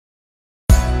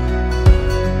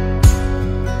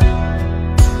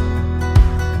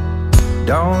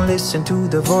Don't listen to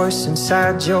the voice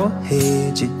inside your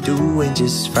head. You're doing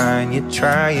just fine, you're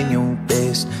trying your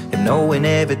best. If no one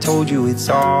ever told you it's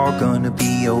all gonna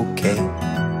be okay.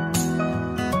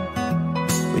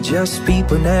 We're just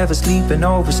people never sleeping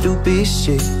over stupid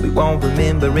shit. We won't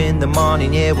remember in the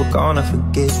morning, yeah, we're gonna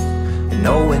forget. And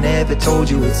no one ever told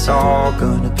you it's all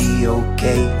gonna be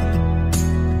okay.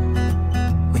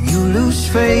 When you lose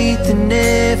faith in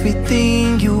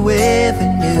everything you ever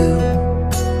knew,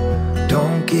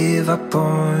 don't give up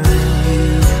on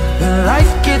you. When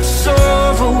life gets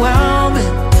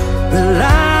overwhelming,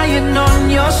 relying on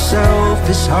yourself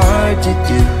is hard to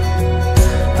do.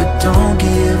 But don't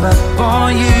give up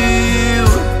on you,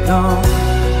 no.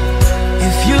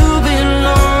 If you've been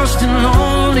lost and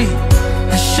lonely,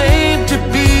 ashamed to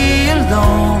be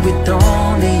alone with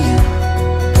only you,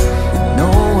 with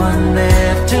no one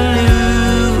left to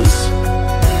lose,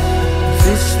 if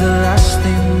it's the last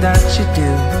thing that you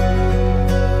do,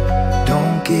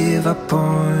 don't give up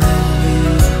on you.